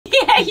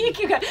You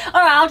keep going.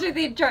 All right, I'll do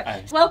the intro.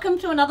 Welcome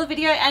to another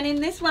video, and in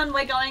this one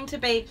we're going to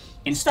be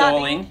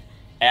installing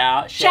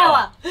our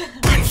shower.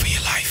 Run for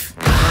your life.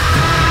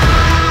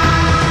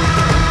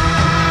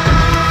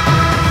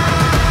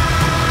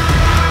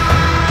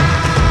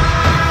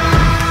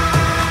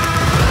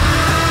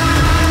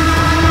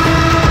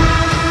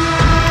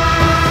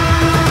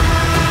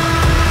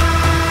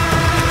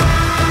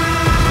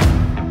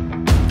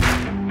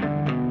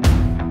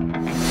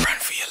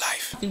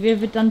 Have you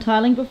ever done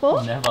tiling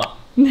before? Never.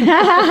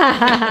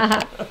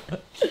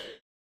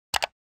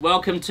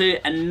 Welcome to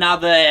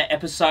another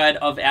episode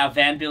of our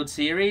van build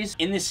series.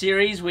 In this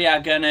series we are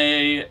going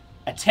to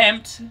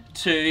attempt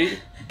to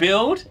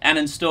build and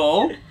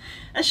install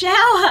a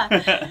shower.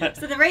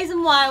 So the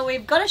reason why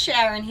we've got a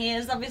shower in here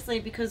is obviously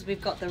because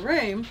we've got the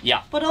room.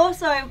 Yeah. But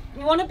also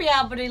we want to be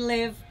able to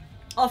live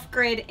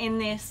off-grid in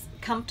this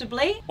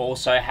comfortably.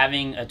 Also,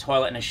 having a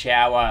toilet and a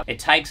shower, it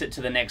takes it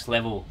to the next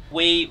level.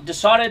 We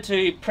decided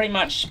to pretty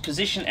much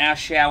position our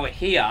shower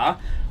here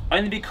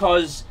only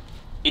because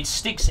it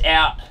sticks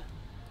out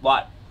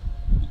like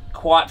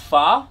quite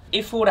far.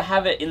 If we were to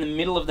have it in the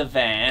middle of the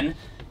van,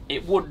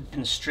 it would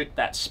constrict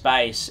that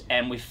space,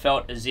 and we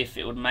felt as if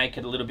it would make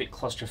it a little bit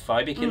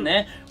claustrophobic in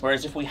there.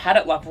 Whereas if we had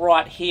it like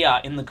right here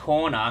in the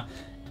corner,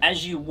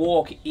 as you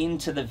walk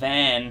into the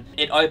van,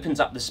 it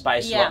opens up the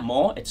space a lot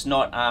more. It's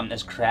not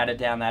as crowded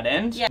down that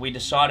end. We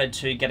decided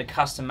to get a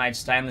custom-made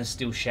stainless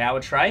steel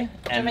shower tray.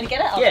 Do you want me to get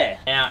it? Yeah.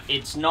 Now,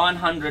 it's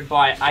 900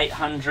 by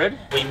 800.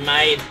 We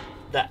made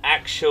the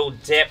actual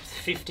depth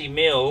 50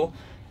 mil,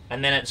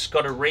 and then it's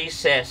got a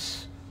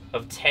recess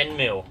of 10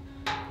 mil.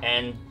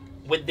 And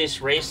with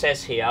this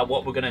recess here,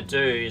 what we're gonna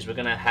do is we're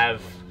gonna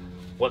have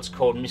what's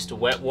called Mr.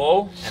 Wet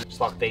Wall, and it's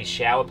like these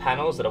shower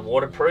panels that are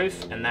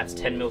waterproof, and that's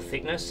 10 mil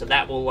thickness, so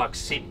that will like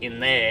sit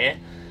in there,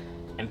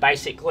 and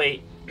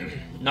basically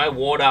no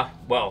water,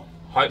 well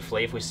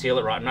hopefully if we seal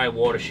it right, no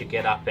water should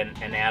get up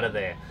and out of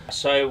there.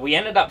 So we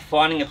ended up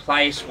finding a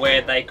place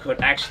where they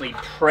could actually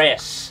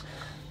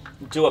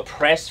do a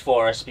press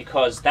for us,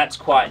 because that's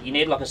you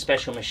need like a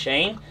special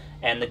machine,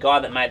 and the guy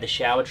that made the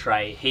shower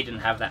tray, he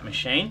didn't have that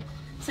machine.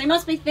 So you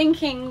must be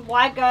thinking,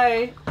 why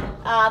go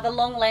the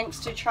long lengths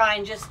to try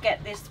and just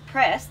get this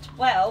pressed?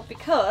 Well,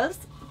 because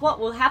what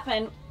will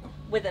happen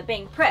with it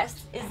being pressed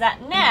is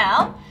that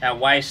now our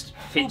waste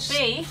fits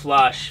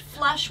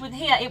flush with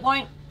here. It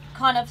won't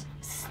kind of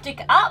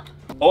stick up.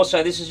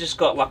 Also, this has just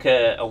got like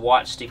a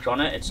white sticker on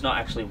it. It's not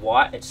actually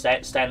white, it's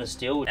stainless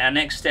steel. Our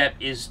next step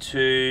is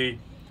to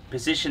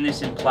position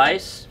this in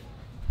place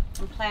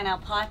and plan our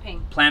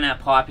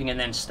piping. And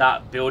then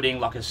start building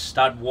like a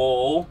stud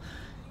wall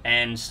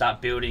and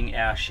start building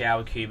our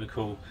shower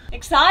cubicle.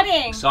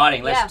 Exciting!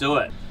 Exciting, let's do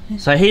it.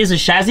 So here's a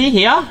chassis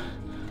here.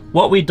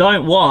 What we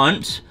don't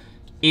want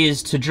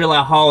is to drill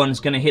our hole and it's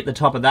gonna hit the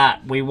top of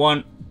that. We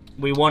want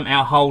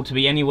our hole to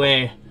be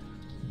anywhere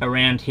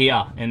around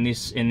here in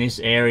this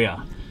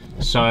area.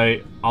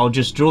 So I'll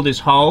just drill this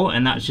hole,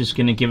 and that's just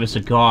gonna give us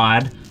a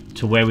guide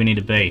to where we need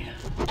to be.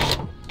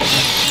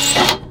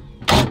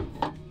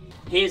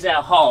 Here's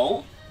our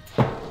hole.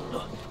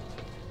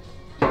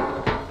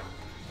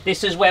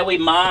 This is where we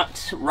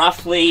marked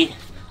roughly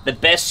the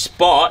best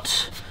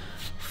spot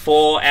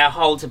for our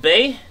hole to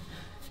be.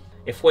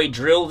 If we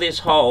drill this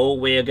hole,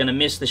 we're gonna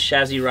miss the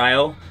chassis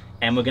rail,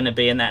 and we're gonna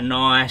be in that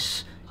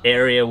nice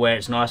area where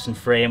it's nice and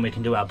free and we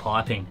can do our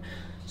piping.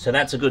 So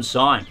that's a good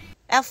sign.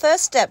 Our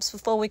first steps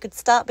before we could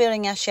start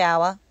building our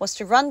shower was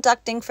to run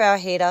ducting for our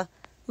heater,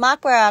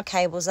 mark where our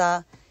cables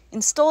are,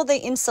 install the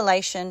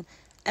insulation,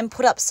 and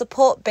put up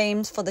support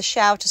beams for the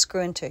shower to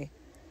screw into.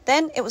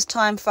 Then it was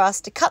time for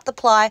us to cut the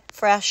ply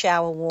for our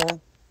shower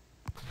wall.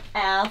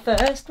 Our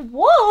first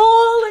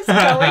wall is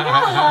going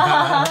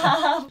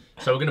up.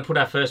 So we're going to put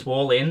our first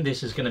wall in.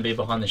 This is going to be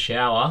behind the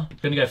shower.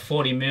 We're going to go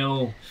 40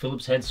 mil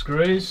Phillips head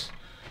screws,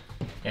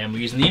 and we're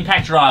using the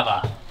impact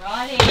driver.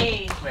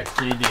 Righty. Let's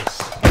do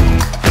this.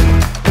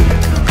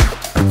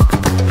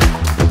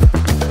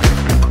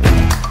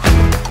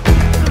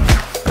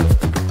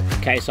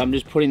 Okay, so I'm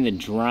just putting the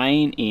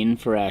drain in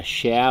for our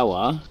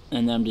shower,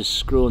 and then I'm just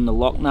screwing the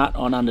lock nut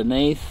on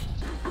underneath.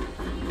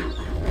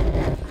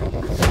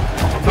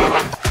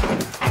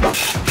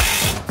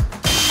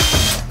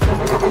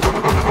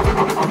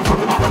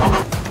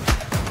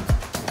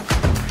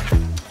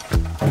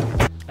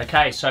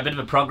 Okay, so a bit of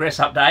a progress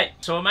update.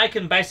 So we're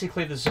making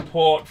basically the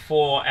support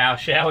for our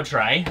shower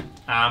tray.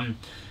 Now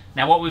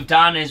what we've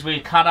done is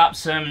we've cut up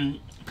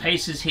some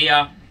pieces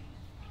here.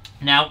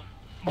 Now,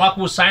 like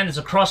we were saying, there's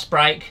a cross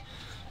break.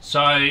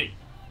 So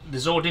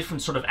there's all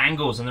different sort of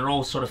angles, and they're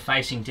all sort of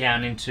facing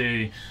down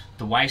into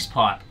the waste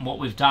pipe. And what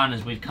we've done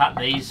is we've cut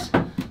these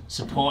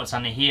supports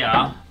under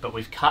here, but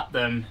we've cut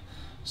them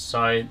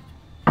so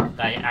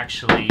they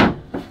actually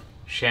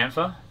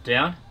chamfer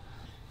down.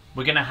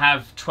 We're going to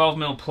have 12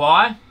 mil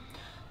ply,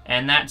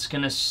 and that's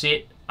going to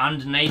sit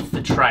underneath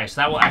the tray.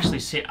 So that will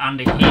actually sit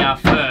under here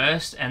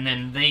first, and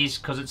then these,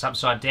 because it's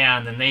upside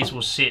down, then these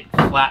will sit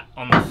flat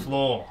on the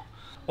floor.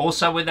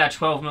 Also with our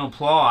 12 mil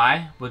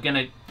ply, we're going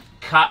to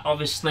cut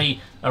obviously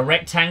a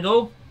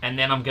rectangle, and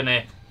then I'm going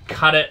to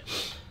cut it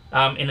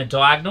in a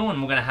diagonal,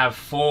 and we're going to have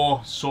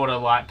 4 sort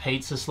of like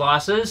pizza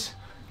slices,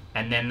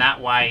 and then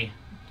that way,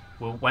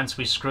 once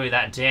we screw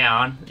that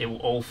down, it will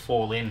all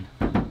fall in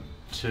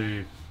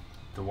to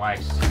the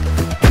waist.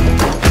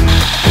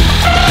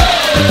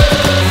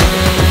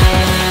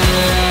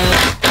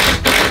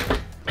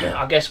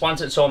 I guess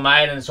once it's all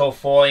made and it's all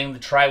falling, the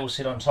tray will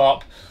sit on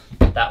top.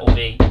 That will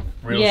be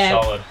real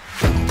solid.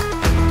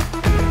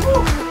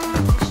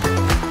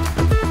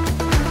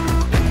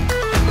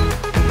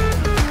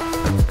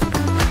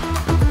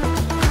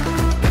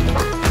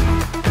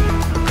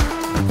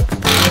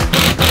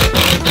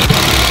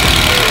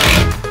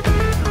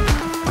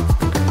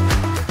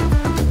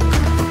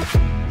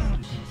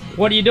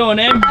 What are you doing,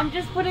 Em? I'm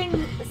just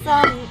putting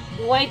some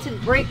weighted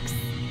bricks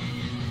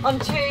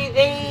onto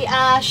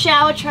the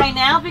shower tray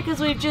now because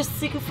we've just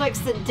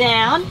Sikaflexed it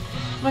down.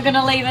 We're going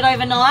to leave it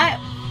overnight.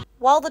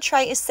 While the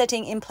tray is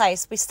setting in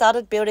place, we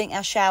started building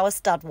our shower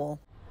stud wall.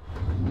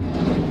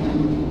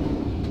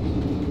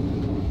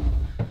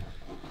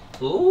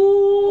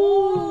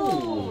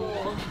 Ooh.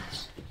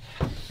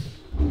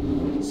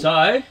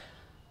 So,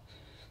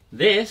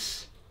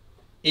 this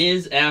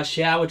is our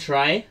shower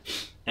tray.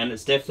 And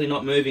it's definitely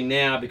not moving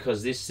now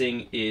because this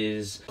thing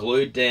is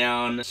glued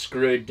down,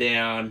 screwed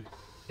down,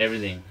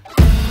 everything.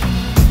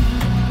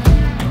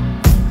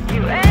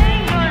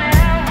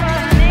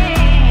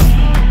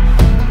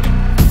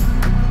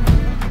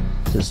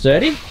 Is it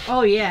sturdy?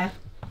 Oh yeah.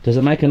 Does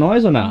it make a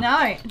noise or not?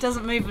 No, it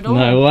doesn't move at all.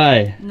 No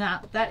way. No,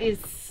 that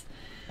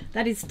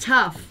is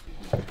tough.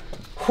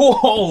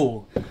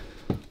 Whoa!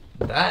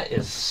 That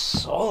is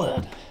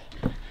solid.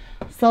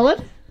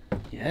 Solid?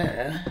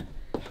 Yeah.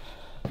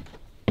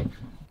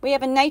 We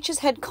have a Nature's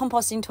Head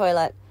composting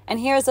toilet, and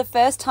here is the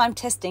first time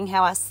testing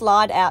how our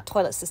slide-out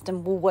toilet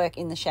system will work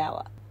in the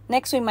shower.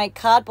 Next, we made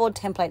cardboard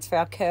templates for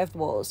our curved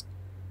walls.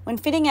 When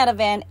fitting out a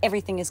van,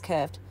 everything is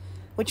curved,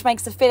 which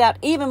makes the fit-out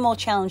even more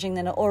challenging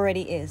than it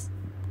already is.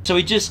 So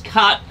we just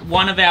cut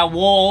one of our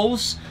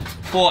walls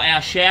for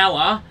our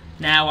shower.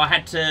 Now I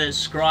had to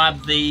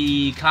scribe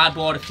the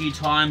cardboard a few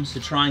times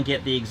to try and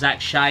get the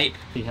exact shape.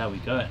 See how we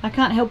go. I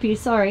can't help you,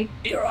 sorry.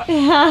 You're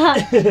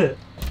right.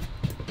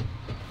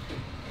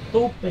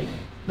 Oh, baby.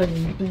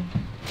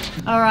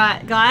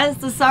 Alright guys,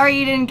 so sorry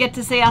you didn't get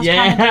to see us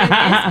trying to do this,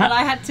 but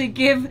I had to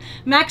give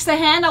Max a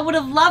hand. I would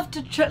have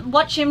loved to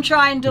watch him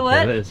try and do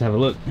it. Let's have a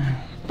look.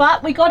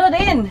 But we got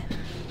it in.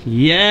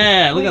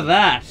 Yeah, look at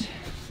that.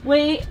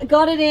 We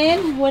got it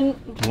in when...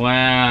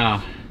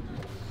 Wow.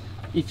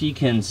 If you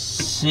can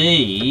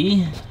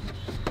see...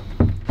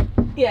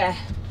 Yeah,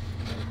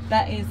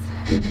 that is...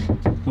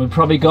 We've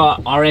probably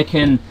got, I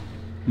reckon,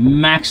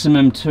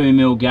 maximum 2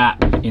 mil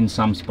gap in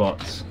some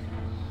spots.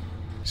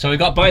 So we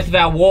got both of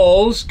our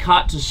walls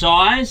cut to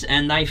size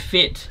and they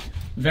fit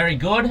very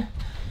good.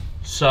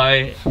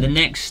 So the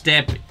next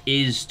step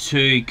is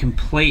to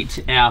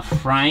complete our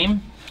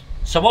frame.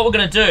 So what we're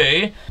going to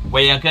do,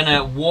 we are going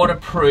to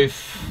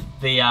waterproof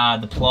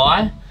the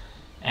ply,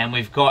 and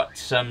we've got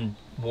some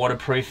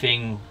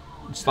waterproofing.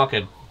 It's like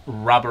a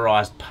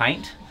rubberized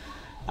paint.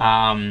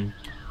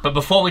 But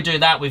before we do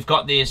that, we've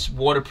got this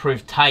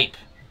waterproof tape,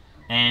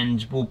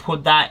 and we'll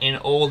put that in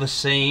all the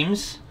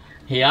seams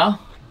here,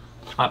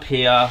 up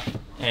here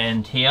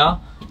and here,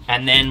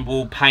 and then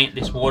we'll paint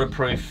this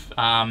waterproof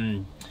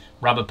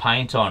rubber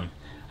paint on,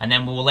 and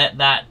then we'll let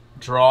that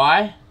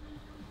dry.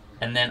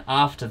 And then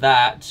after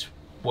that,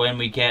 when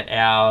we get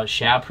our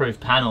showerproof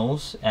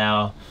panels,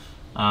 our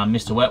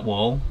Mr. Wet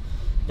Wall,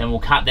 then we'll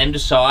cut them to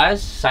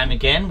size. Same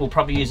again, we'll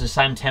probably use the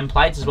same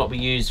templates as what we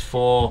use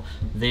for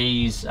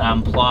these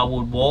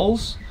plywood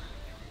walls.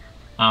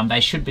 They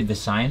should be the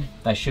same.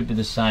 They should be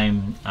the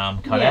same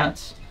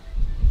cutouts. Yeah.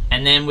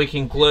 And then we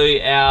can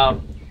glue our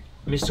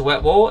Mr.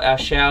 Wet Wall, our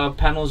shower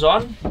panels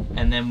on,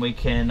 and then we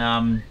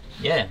can,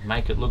 yeah,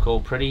 make it look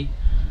all pretty.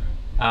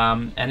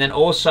 And then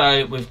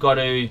also we've got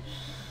to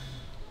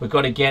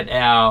get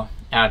our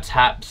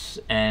taps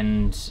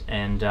and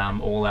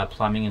all our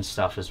plumbing and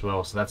stuff as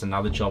well. So that's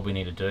another job we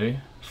need to do.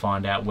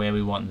 Find out where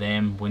we want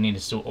them. We need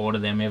to still order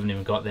them. We haven't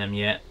even got them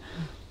yet.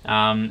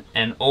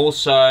 And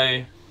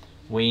also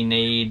we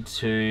need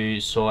to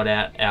sort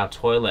out our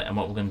toilet and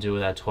what we're going to do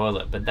with our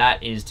toilet. But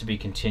that is to be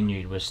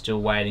continued. We're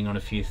still waiting on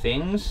a few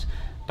things,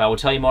 but we'll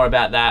tell you more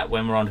about that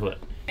when we're onto it.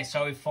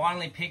 So we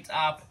finally picked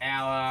up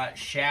our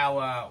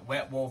shower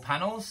wet wall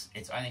panels.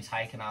 It's only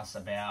taken us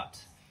about,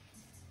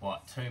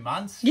 what, 2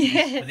 months for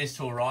this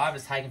to arrive.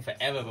 It's taken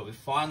forever, but we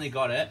finally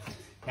got it.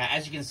 Now,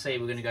 as you can see,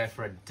 we're going to go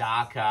for a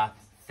darker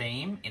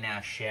theme in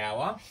our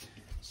shower.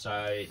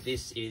 So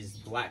this is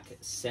black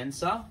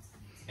sensor,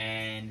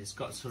 and it's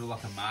got sort of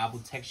like a marble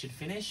textured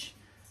finish.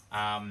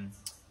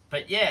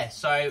 But yeah,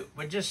 so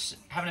we're just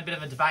having a bit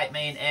of a debate,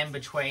 me and Em,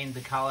 between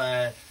the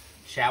colour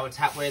shower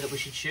tapware that we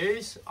should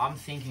choose. I'm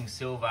thinking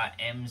silver,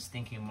 Em's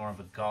thinking more of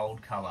a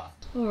gold colour.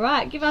 All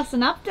right, give us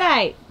an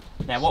update.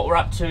 Now what we're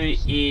up to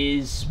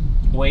is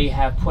we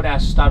have put our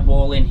stud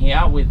wall in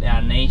here with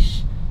our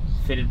niche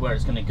fitted where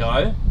it's going to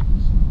go.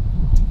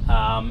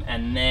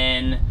 And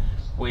then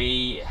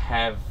we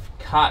have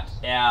cut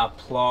our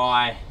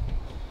ply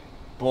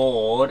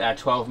board, our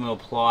 12mm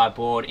ply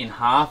board, in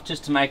half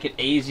just to make it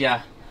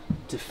easier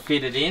to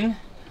fit it in,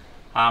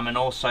 and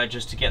also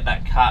just to get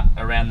that cut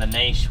around the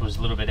niche was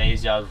a little bit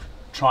easier. I was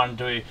trying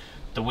to do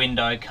the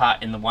window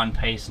cut in the one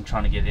piece and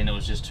trying to get it in, it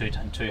was just too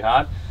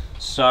hard.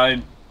 So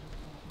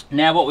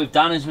now what we've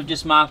done is we've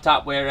just marked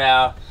up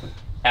where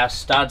our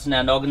studs and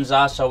our noggins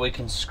are so we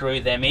can screw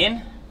them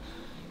in.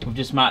 We've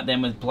just marked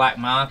them with black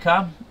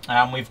marker.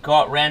 We've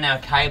got ran our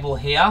cable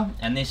here,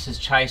 and this is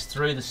chased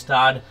through the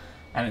stud,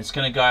 and it's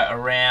going to go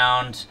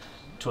around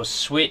to a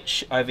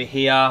switch over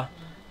here,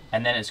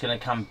 and then it's going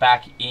to come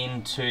back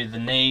into the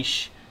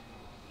niche,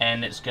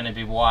 and it's going to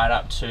be wired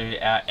up to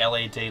our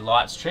LED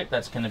light strip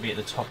that's going to be at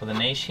the top of the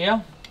niche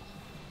here.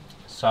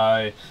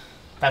 So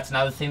that's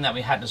another thing that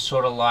we had to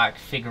sort of like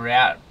figure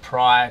out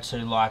prior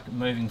to like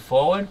moving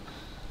forward.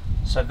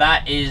 So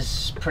that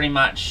is pretty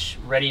much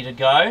ready to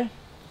go.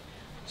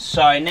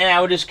 So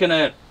now we're just going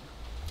to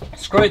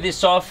screw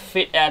this off,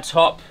 fit our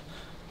top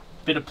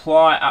bit of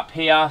ply up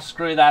here,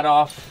 screw that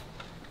off,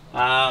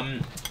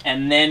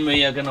 and then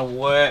we are going to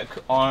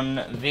work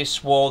on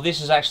this wall. This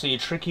is actually a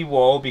tricky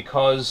wall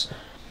because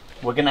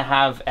we're going to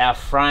have our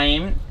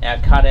frame, our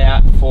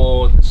cutout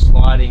for the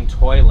sliding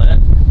toilet,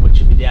 which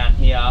will be down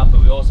here, but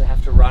we also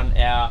have to run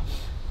our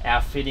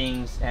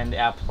fittings and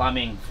our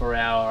plumbing for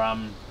our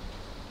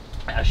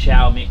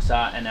shower mixer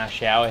and our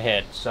shower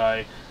head.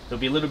 So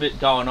there'll be a little bit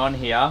going on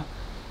here,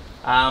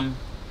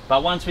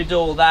 but once we do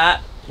all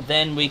that,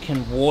 then we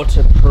can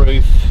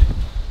waterproof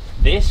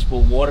this.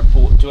 We'll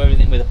do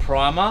everything with a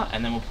primer,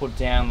 and then we'll put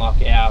down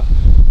like our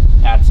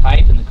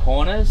tape in the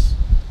corners,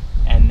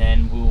 and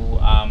then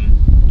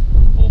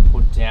we'll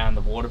put down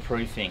the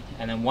waterproofing.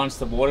 And then once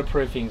the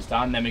waterproofing's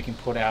done, then we can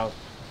put our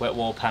wet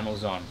wall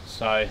panels on.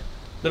 So a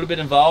little bit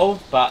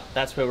involved, but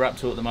that's where we're up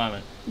to at the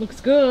moment.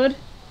 Looks good.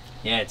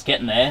 Yeah, it's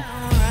getting there.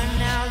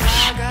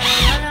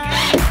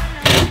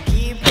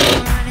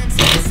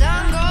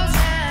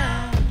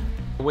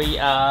 We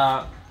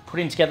are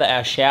putting together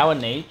our shower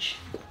niche.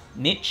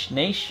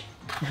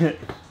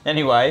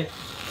 Anyway,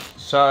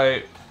 so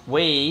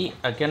we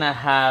are gonna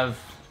have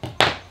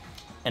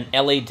an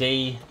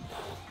LED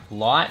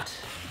light.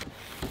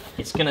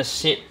 It's gonna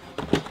sit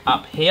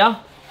up here.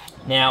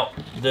 Now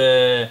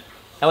the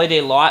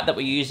LED light that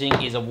we're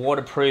using is a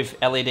waterproof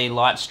LED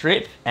light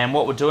strip, and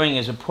what we're doing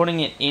is we're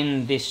putting it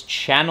in this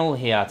channel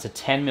here. It's a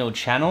 10mm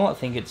channel. I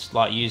think it's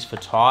like used for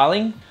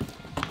tiling.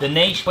 The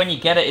niche, when you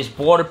get it, is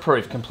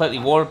waterproof, completely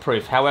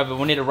waterproof. However,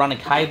 we need to run a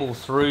cable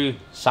through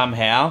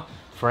somehow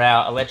for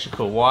our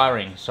electrical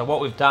wiring. So what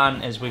we've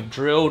done is we've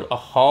drilled a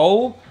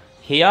hole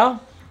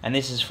here, and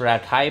this is for our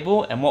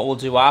cable, and what we'll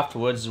do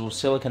afterwards is we'll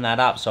silicone that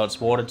up so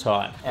it's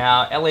watertight.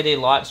 Our LED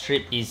light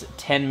strip is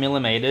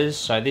 10mm,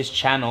 so this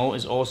channel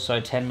is also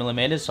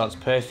 10mm, so it's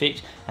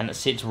perfect, and it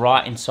sits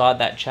right inside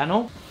that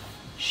channel.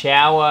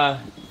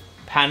 Shower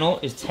panel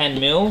is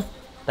 10mm,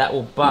 that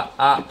will butt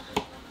up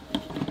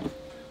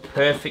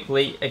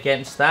perfectly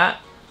against that,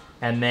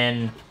 and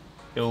then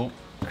it'll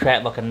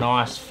create like a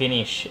nice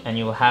finish, and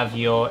you'll have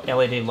your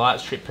LED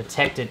light strip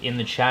protected in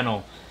the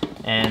channel,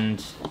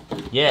 and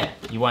yeah,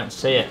 you won't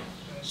see it.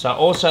 So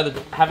also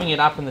having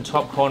it up in the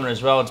top corner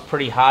as well, it's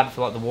pretty hard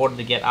for like the water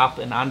to get up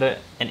and under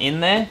and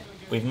in there.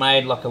 We've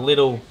made like a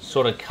little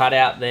sort of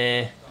cutout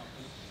there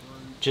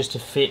just to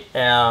fit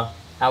our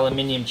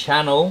aluminium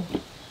channel,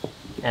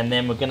 and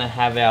then we're gonna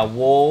have our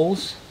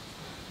walls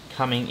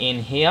coming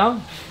in here.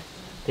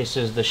 This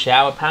is the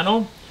shower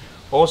panel.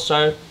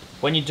 Also,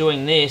 when you're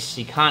doing this,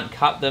 you can't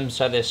cut them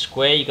so they're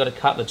square. You've got to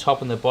cut the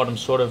top and the bottom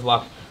sort of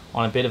like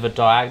on a bit of a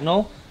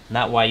diagonal, and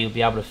that way you'll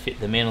be able to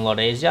fit them in a lot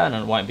easier, and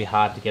it won't be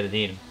hard to get it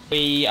in.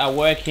 We are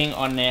working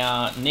on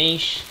our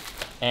niche,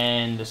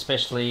 and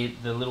especially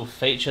the little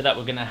feature that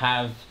we're going to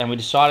have, and we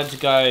decided to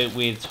go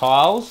with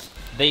tiles.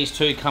 These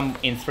two come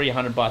in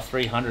 300 by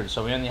 300,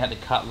 so we only had to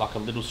cut like a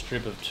little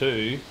strip of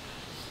 2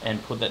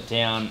 and put that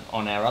down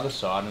on our other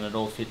side, and it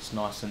all fits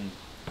nice and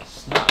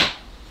snug.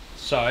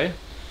 So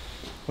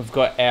we've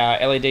got our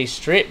LED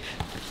strip,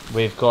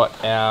 we've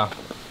got our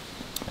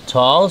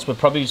tiles. We're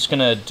probably just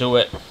gonna do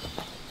it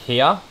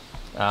here,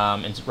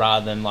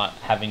 rather than like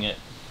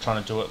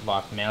trying to do it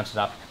like mounted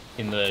up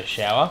in the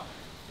shower.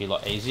 Be a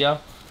lot easier.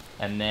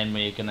 And then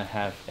we're gonna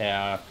have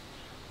our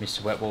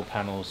Mr. Wet Wall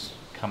panels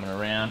coming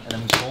around, and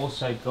then we've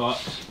also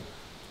got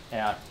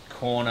our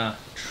corner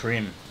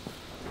trim,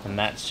 and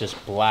that's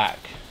just black,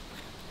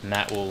 and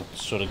that will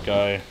sort of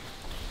go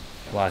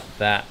like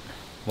that.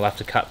 We'll have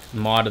to cut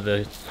mite of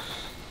the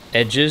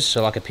edges,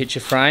 so like a picture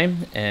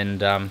frame,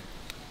 and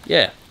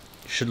yeah,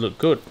 should look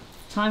good.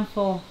 Time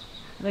for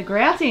the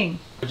grouting.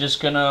 We're just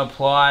gonna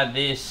apply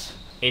this.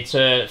 It's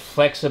a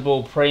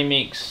flexible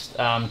pre-mixed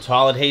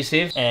tile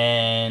adhesive,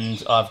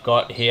 and I've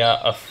got here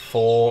a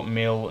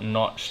 4mm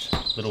notched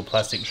little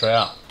plastic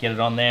trowel. Get it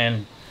on there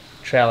and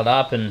trowel it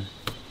up, and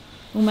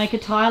we'll make a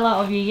tiler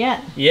of you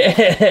yet.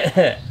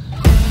 Yeah.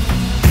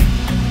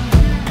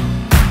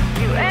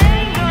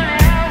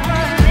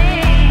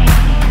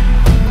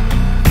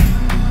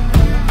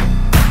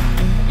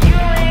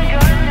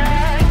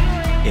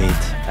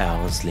 8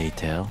 hours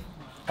later.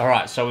 All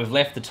right, so we've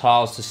left the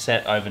tiles to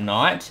set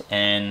overnight,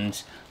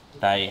 and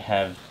they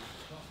have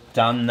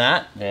done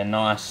that. They're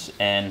nice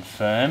and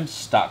firm,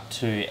 stuck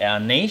to our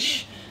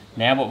niche.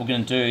 Now what we're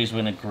going to do is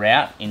we're going to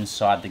grout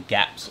inside the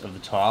gaps of the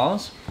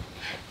tiles.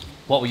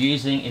 What we're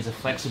using is a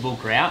flexible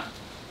grout,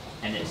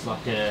 and it's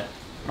like a,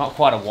 not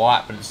quite a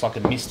white, but it's like a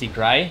misty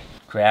grey.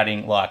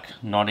 Grouting like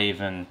not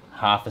even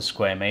half a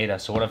square metre.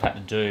 So what I've had to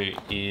do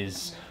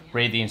is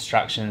read the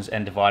instructions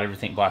and divide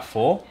everything by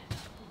 4.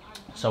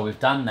 So we've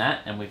done that,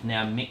 and we've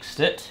now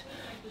mixed it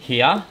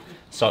here.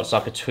 So it's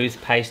like a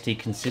toothpastey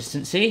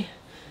consistency.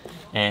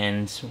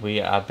 And we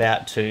are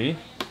about to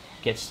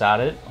get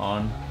started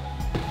on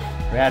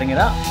grouting it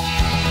up.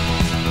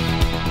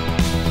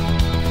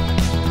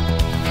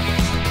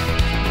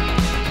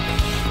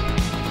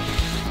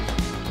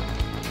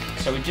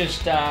 So we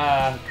just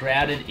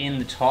grouted in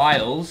the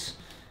tiles,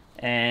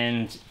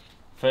 and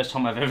first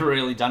time I've ever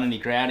really done any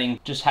grouting.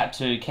 Just had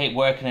to keep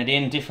working it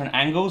in different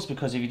angles,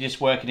 because if you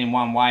just work it in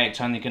one way, it's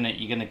only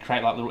you're gonna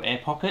create like little air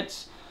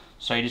pockets.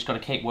 So you just got to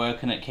keep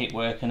working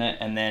it,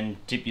 and then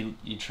dip your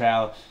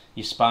trowel,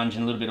 your sponge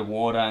in a little bit of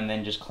water, and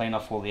then just clean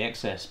off all the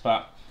excess.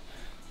 But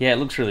yeah, it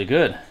looks really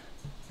good.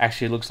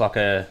 Actually, it looks like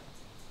a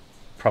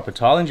proper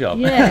tiling job.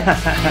 Yeah.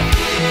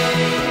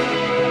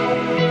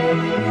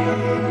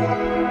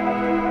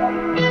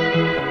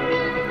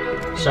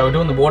 So we're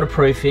doing the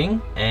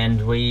waterproofing,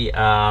 and we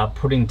are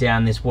putting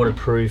down this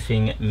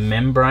waterproofing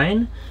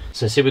membrane.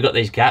 So see, we've got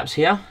these gaps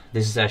here.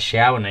 This is our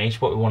shower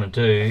niche. What we want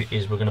to do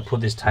is we're going to put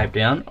this tape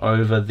down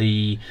over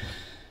the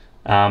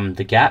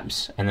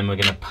gaps, and then we're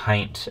going to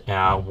paint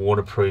our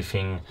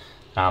waterproofing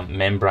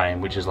membrane,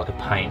 which is like a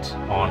paint,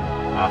 on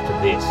after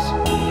this.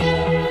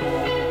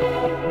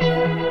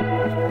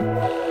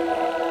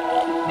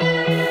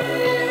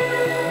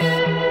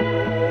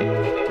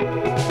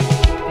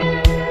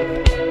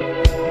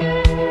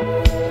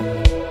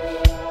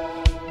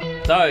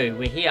 So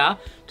we're here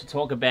to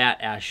talk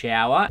about our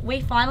shower. We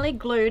finally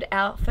glued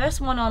our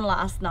first one on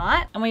last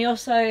night, and we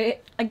also,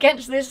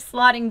 against this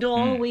sliding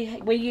door,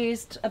 we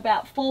used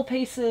about 4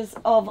 pieces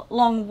of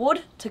long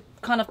wood to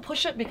kind of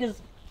push it,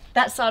 because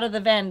that side of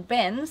the van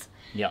bends.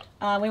 Yeah.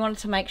 We wanted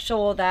to make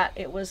sure that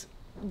it was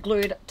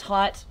glued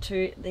tight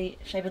to the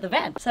shape of the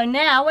van. So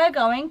now we're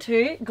going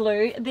to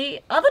glue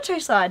the other 2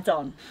 sides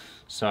on.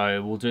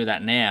 So we'll do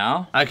that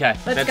now. Okay,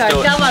 let's go.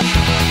 do it. Come on.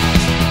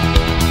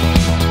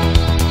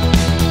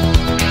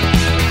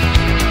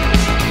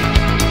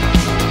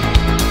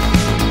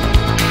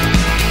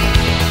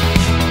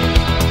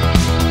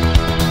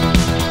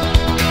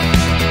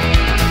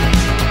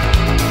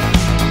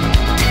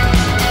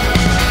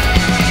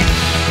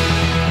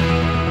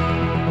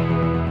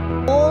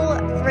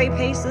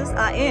 Pieces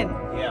are in.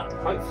 Yeah,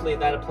 hopefully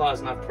that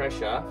applies enough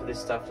pressure for this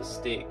stuff to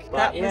stick.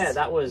 But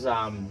that was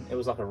it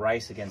was like a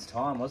race against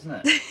time,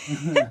 wasn't it?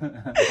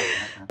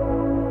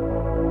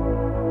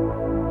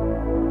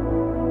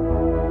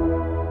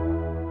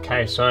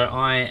 Okay, so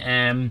I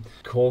am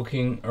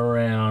caulking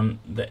around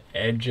the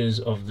edges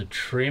of the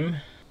trim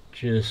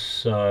just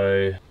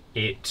so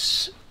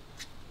it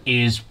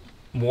is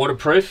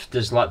waterproof.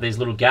 There's like these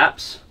little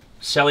gaps.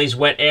 Sally's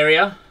wet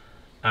area.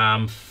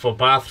 For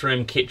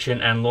bathroom, kitchen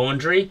and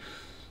laundry.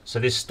 So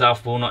this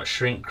stuff will not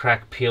shrink,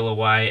 crack, peel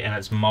away, and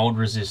it's mold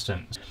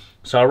resistant.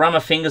 So I'll run my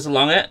fingers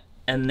along it,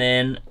 and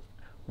then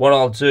what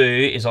I'll do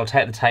is I'll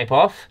take the tape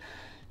off,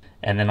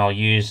 and then I'll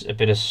use a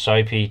bit of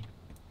soapy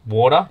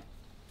water.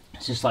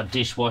 It's just like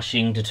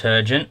dishwashing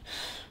detergent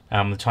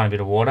with a tiny bit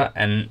of water,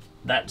 and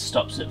that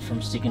stops it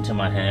from sticking to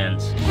my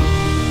hands.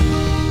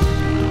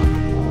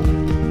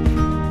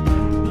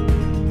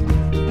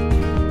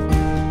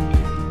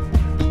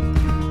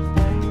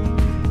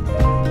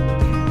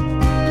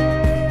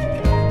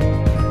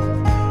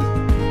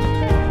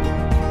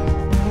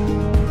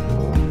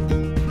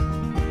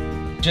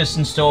 Just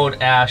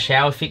installed our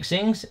shower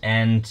fixings,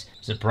 and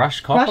is it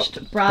brushed copper?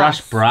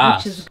 Brushed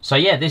brass. So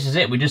yeah, this is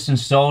it. We just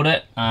installed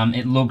it.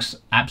 It looks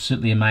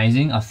absolutely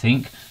amazing, I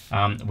think,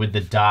 with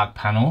the dark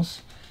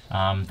panels.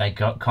 They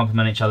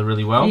complement each other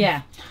really well.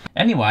 Yeah.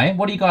 Anyway,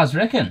 what do you guys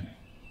reckon?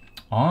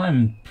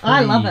 I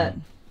love it.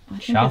 I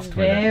think it's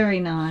very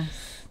nice.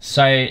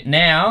 So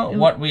now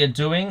what we are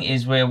doing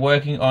is we're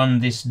working on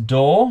this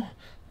door,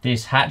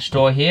 this hatch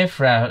door here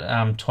for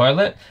our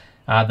toilet.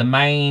 The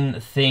main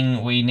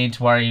thing we need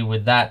to worry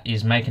with that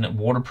is making it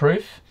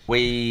waterproof.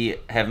 We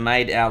have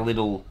made our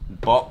little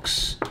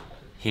box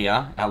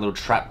here, our little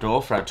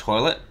trapdoor for our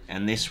toilet,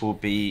 and this will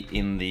be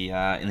in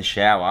the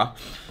shower,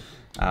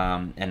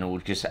 and it will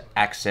just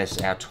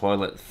access our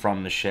toilet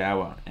from the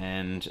shower,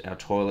 and our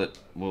toilet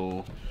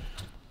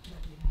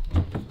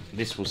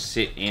this will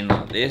sit in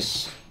like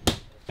this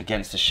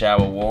against the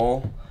shower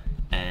wall,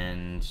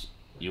 and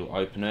you'll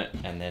open it,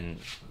 and then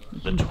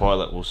the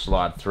toilet will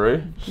slide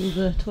through. Pull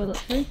the toilet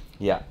through?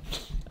 Yeah.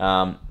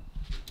 Now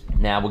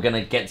we're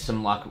gonna get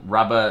some like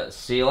rubber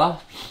sealer,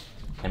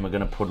 and we're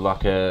gonna put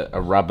like a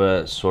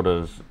rubber sort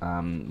of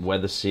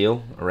weather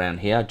seal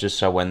around here, just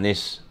so when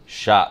this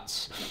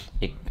shuts,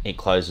 it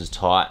closes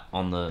tight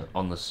on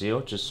the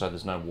seal, just so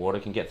there's no water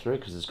can get through,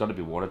 because it's got to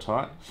be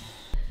watertight.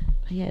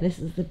 Yeah, this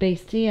is the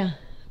beast here.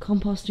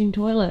 Composting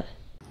toilet.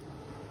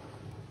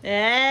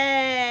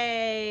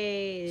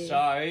 Hey!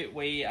 So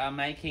we are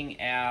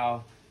making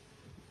our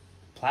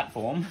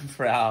platform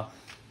for our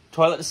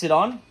toilet to sit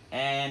on,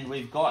 and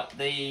we've got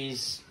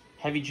these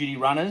heavy duty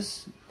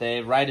runners.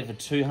 They're rated for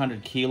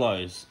 200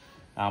 kilos.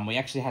 We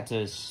actually had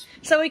to...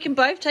 So we can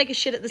both take a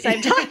shit at the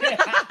same time.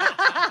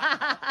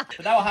 But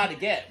they were hard to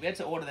get. We had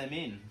to order them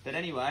in. But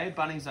anyway,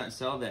 Bunnings don't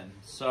sell them.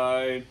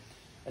 So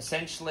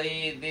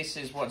essentially this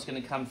is what's going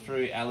to come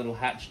through our little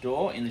hatch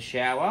door in the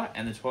shower,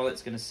 and the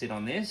toilet's going to sit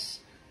on this.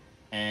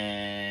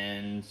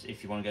 And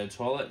if you want to go to the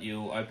toilet,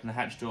 you'll open the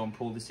hatch door and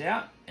pull this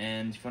out.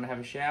 And if you want to have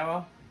a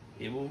shower,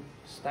 it will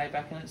stay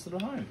back in its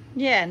little home.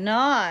 Yeah,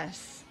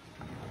 nice.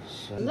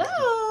 So,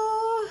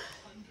 Hello.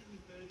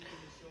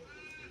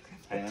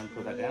 hang on,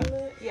 put that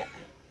down. Yeah.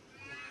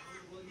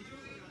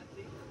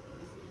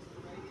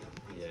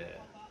 Yeah.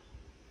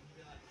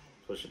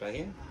 Push it back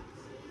in.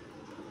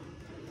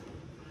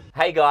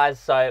 Hey guys,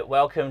 so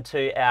welcome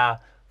to our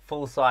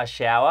full-size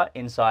shower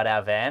inside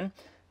our van.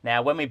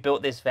 Now, when we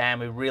built this van,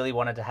 we really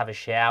wanted to have a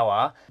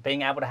shower.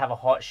 Being able to have a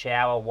hot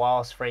shower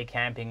whilst free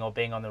camping or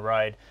being on the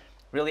road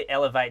really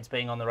elevates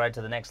being on the road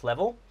to the next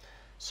level.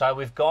 So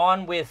we've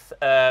gone with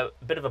a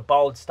bit of a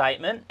bold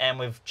statement, and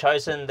we've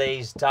chosen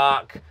these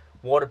dark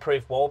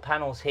waterproof wall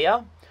panels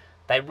here.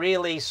 They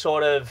really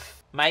sort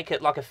of make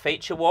it like a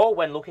feature wall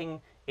when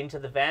looking into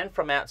the van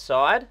from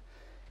outside.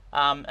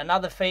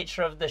 Another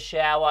feature of the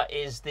shower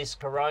is this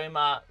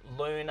Caroma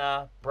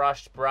Luna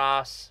brushed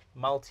brass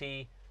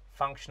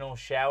multi-functional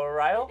shower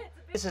rail.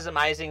 This is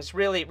amazing. It's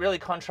really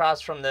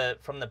contrasts from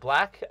the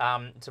black.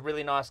 It's a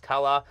really nice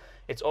color.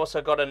 It's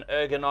also got an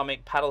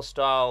ergonomic paddle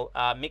style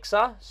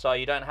mixer, so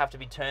you don't have to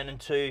be turning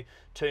two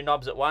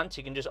knobs at once.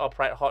 You can just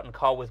operate hot and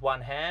cold with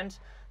one hand.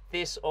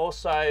 This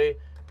also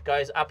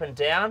goes up and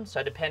down,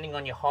 so depending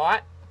on your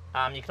height.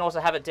 You can also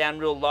have it down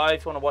real low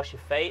if you want to wash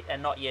your feet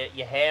and not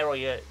your hair or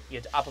your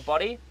upper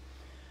body.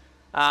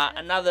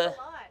 Another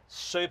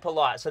super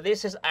light. So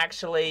this is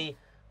actually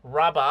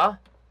rubber,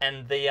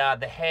 and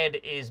the head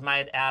is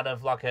made out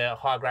of like a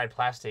high-grade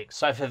plastic.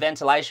 So for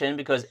ventilation,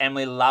 because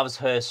Emily loves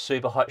her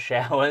super hot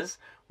showers,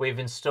 we've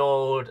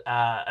installed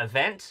a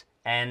vent,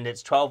 and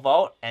it's 12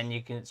 volt, and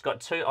it's got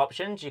two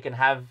options. You can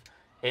have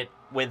it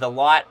with the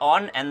light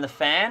on and the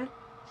fan,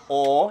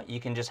 or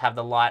you can just have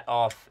the light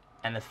off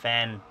and the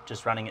fan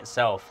just running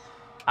itself.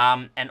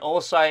 And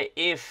also,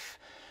 if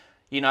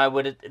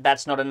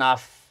that's not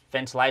enough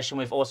ventilation,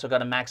 we've also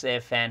got a max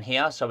air fan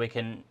here, so we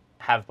can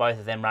have both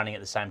of them running at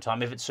the same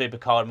time. If it's super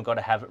cold, we've got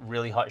to have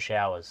really hot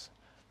showers.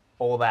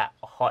 All that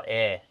hot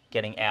air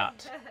getting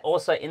out.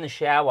 Also in the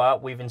shower,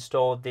 we've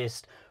installed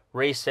this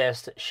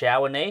recessed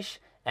shower niche,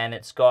 and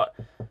it's got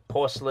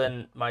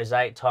porcelain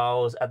mosaic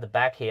tiles at the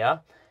back here,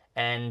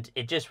 and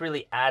it just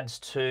really adds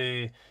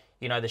to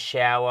the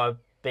shower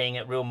being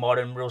a real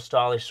modern, real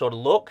stylish sort of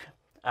look.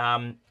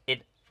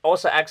 It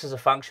also acts as a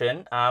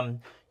function.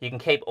 You can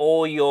keep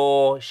all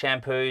your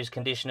shampoos,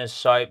 conditioners,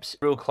 soaps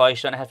real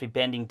close. You don't have to be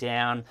bending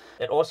down.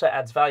 It also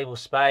adds valuable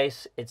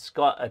space. It's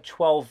got a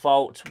 12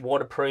 volt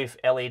waterproof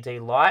LED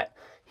light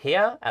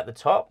here at the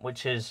top,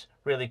 which is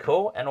really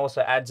cool, and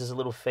also adds as a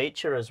little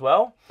feature as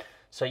well.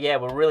 So yeah,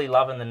 we're really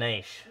loving the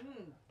niche.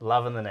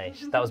 Loving the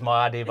niche. That was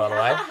my idea, by the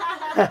way.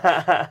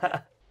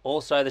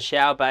 Also, the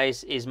shower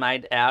base is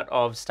made out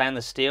of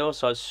stainless steel,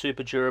 so it's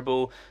super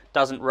durable,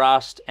 doesn't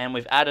rust, and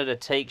we've added a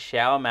teak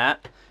shower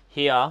mat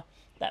here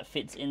that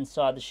fits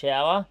inside the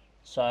shower.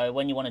 So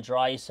when you want to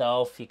dry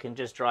yourself, you can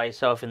just dry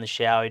yourself in the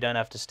shower. You don't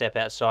have to step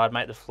outside,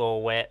 make the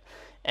floor wet,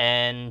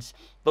 and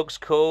looks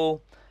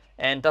cool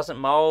and doesn't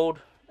mold,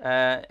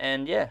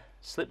 and yeah,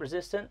 slip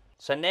resistant.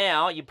 So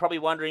now you're probably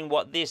wondering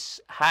what this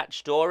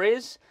hatch door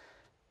is.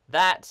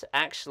 That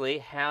actually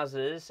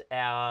houses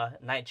our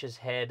Nature's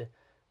Head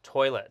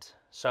toilet.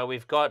 So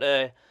we've got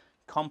a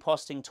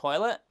composting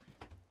toilet,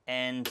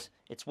 and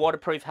it's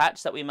waterproof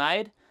hatch that we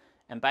made,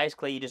 and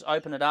basically you just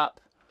open it up,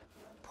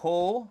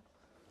 pull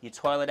your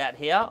toilet out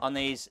here on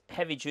these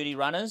heavy duty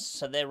runners,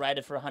 so they're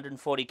rated for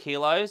 140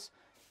 kilos,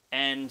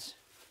 and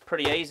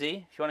pretty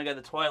easy. If you want to go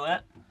to the toilet,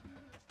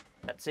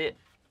 that's it.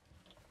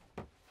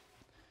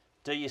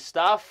 Do your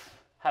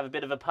stuff, have a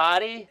bit of a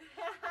party.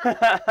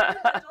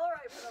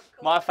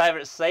 My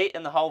favourite seat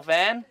in the whole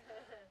van.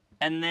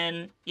 And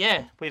then,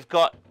 yeah, we've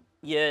got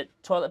your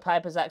toilet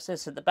papers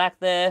access at the back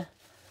there.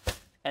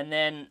 And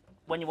then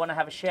when you want to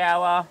have a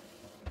shower,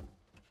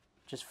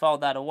 just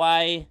fold that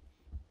away.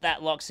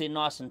 That locks in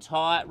nice and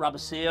tight, rubber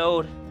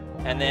sealed,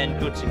 and then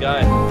good to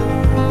go.